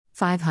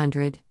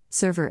500,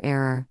 server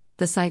error,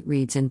 the site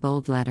reads in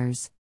bold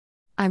letters.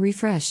 I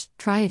refresh,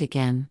 try it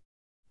again.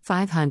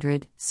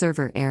 500,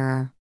 server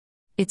error.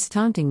 It's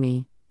taunting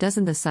me.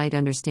 Doesn't the site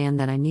understand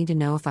that I need to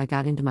know if I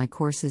got into my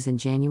courses in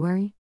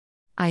January?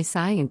 I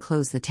sigh and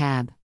close the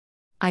tab.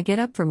 I get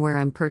up from where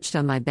I'm perched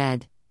on my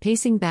bed,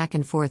 pacing back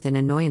and forth in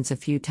annoyance a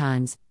few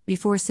times,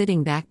 before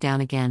sitting back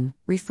down again,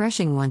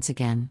 refreshing once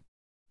again.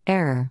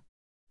 Error.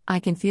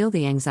 I can feel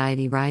the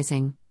anxiety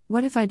rising.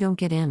 What if I don't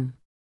get in?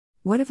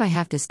 What if I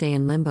have to stay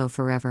in limbo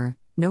forever,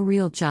 no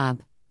real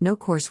job, no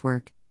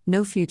coursework,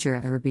 no future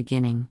ever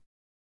beginning?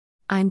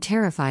 I'm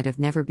terrified of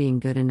never being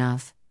good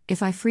enough.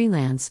 If I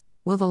freelance,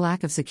 will the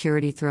lack of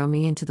security throw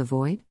me into the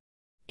void?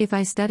 If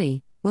I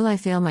study, will I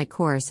fail my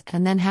course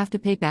and then have to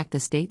pay back the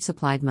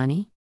state-supplied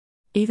money?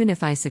 Even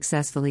if I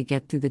successfully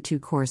get through the 2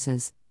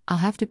 courses, I'll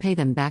have to pay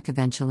them back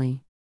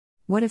eventually.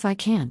 What if I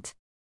can't?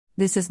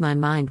 This is my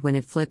mind when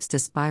it flips to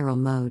spiral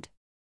mode.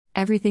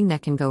 Everything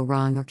that can go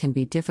wrong or can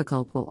be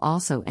difficult will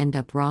also end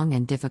up wrong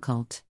and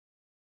difficult.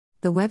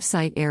 The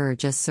website error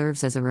just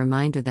serves as a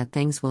reminder that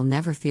things will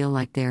never feel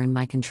like they're in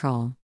my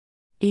control.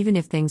 Even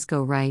if things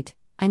go right,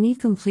 I need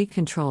complete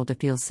control to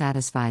feel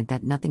satisfied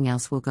that nothing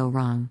else will go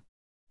wrong.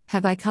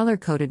 Have I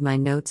color-coded my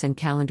notes and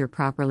calendar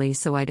properly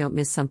so I don't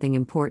miss something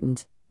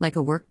important, like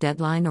a work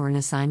deadline or an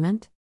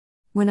assignment?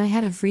 When I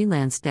had a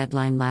freelance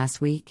deadline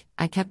last week,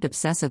 I kept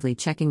obsessively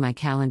checking my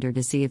calendar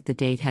to see if the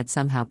date had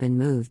somehow been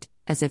moved,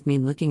 as if me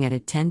looking at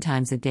it 10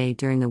 times a day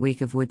during the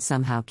week would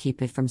somehow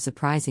keep it from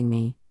surprising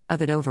me, of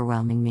it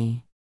overwhelming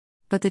me.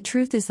 But the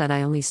truth is that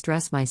I only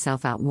stress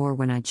myself out more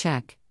when I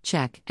check,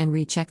 and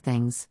recheck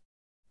things.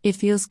 It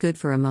feels good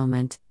for a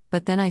moment,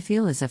 but then I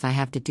feel as if I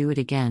have to do it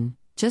again,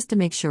 just to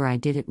make sure I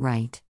did it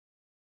right.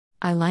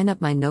 I line up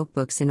my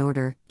notebooks in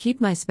order,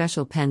 keep my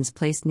special pens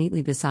placed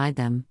neatly beside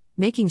them,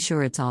 making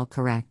sure it's all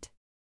correct.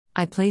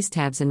 I place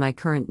tabs in my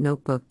current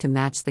notebook to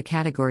match the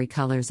category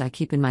colors I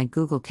keep in my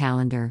Google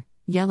Calendar: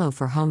 yellow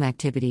for home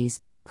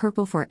activities,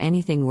 purple for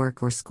anything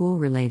work or school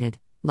related,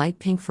 light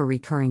pink for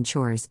recurring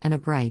chores, and a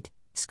bright,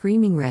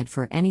 screaming red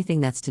for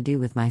anything that's to do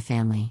with my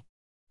family.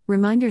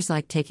 Reminders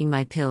like taking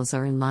my pills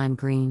are in lime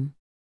green.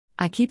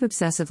 I keep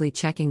obsessively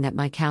checking that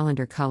my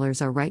calendar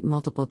colors are right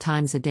multiple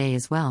times a day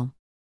as well.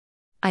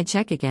 I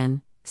check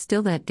again,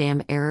 still that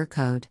damn error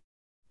code.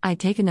 I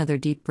take another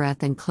deep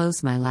breath and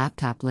close my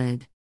laptop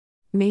lid.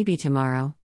 Maybe tomorrow.